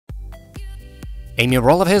Amy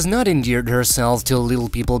Roloff has not endeared herself to Little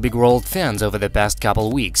People Big World fans over the past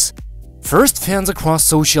couple weeks. First, fans across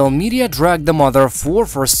social media dragged the mother of four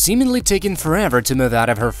for seemingly taking forever to move out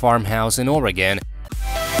of her farmhouse in Oregon.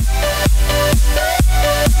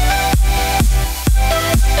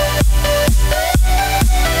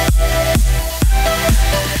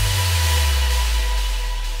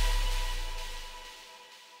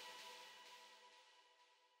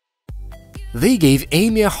 They gave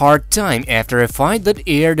Amy a hard time after a fight that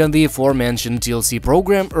aired on the aforementioned TLC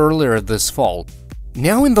program earlier this fall.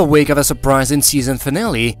 Now, in the wake of a surprising season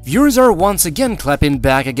finale, viewers are once again clapping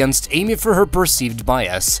back against Amy for her perceived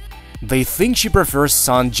bias. They think she prefers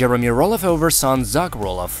son Jeremy Roloff over son Zach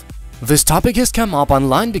Roloff. This topic has come up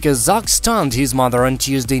online because Zach stunned his mother on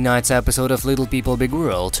Tuesday night's episode of Little People Big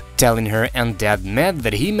World, telling her and dad Matt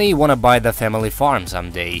that he may wanna buy the family farm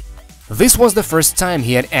someday. This was the first time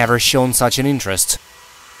he had ever shown such an interest.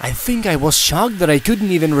 "I think I was shocked that I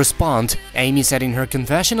couldn't even respond," Amy said in her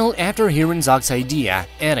confessional after hearing Zach's idea,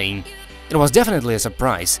 adding, "It was definitely a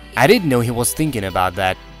surprise. I didn't know he was thinking about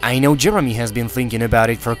that. I know Jeremy has been thinking about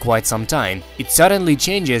it for quite some time. It suddenly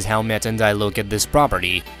changes how Matt and I look at this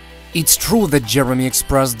property." It's true that Jeremy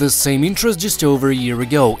expressed this same interest just over a year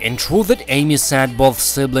ago, and true that Amy said both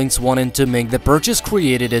siblings wanting to make the purchase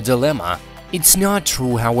created a dilemma. It's not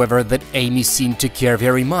true, however, that Amy seemed to care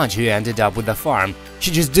very much who ended up with the farm.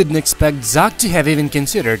 She just didn't expect Zach to have even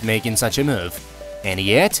considered making such a move. And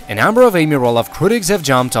yet, a number of Amy Roloff critics have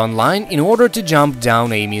jumped online in order to jump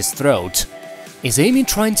down Amy's throat. Is Amy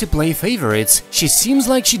trying to play favorites? She seems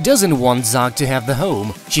like she doesn't want Zach to have the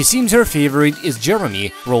home. She seems her favorite is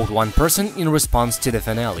Jeremy, wrote one person in response to the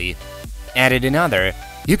finale. Added another,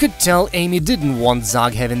 "You could tell Amy didn't want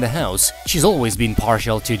Zach having the house. She's always been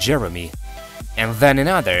partial to Jeremy." And then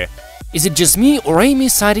another, "Is it just me or Amy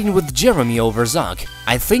siding with Jeremy over Zach?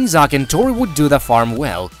 I think Zach and Tori would do the farm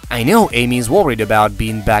well. I know Amy's worried about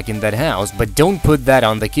being back in that house, but don't put that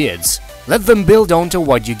on the kids. Let them build onto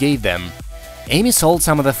what you gave them." Amy sold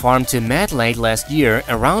some of the farm to Matt late last year,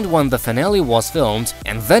 around when the finale was filmed,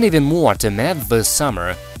 and then even more to Matt this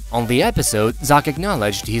summer. On the episode, Zach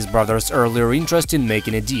acknowledged his brother's earlier interest in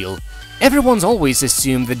making a deal. "Everyone's always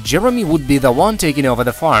assumed that Jeremy would be the one taking over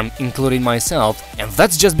the farm, including myself, and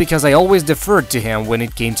that's just because I always deferred to him when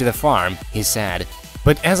it came to the farm," he said.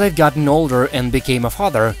 "But as I've gotten older and became a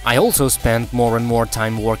father, I also spent more and more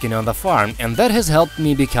time working on the farm, and that has helped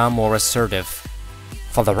me become more assertive."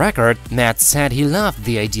 For the record, Matt said he loved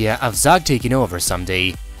the idea of Zach taking over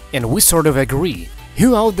someday, and we sort of agree.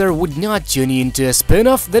 Who out there would not tune into a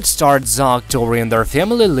spin-off that starred Zach, Tori and their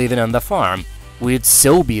family living on the farm? We'd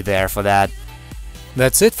so be there for that.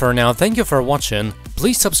 That's it for now, thank you for watching,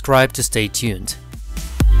 please subscribe to stay tuned.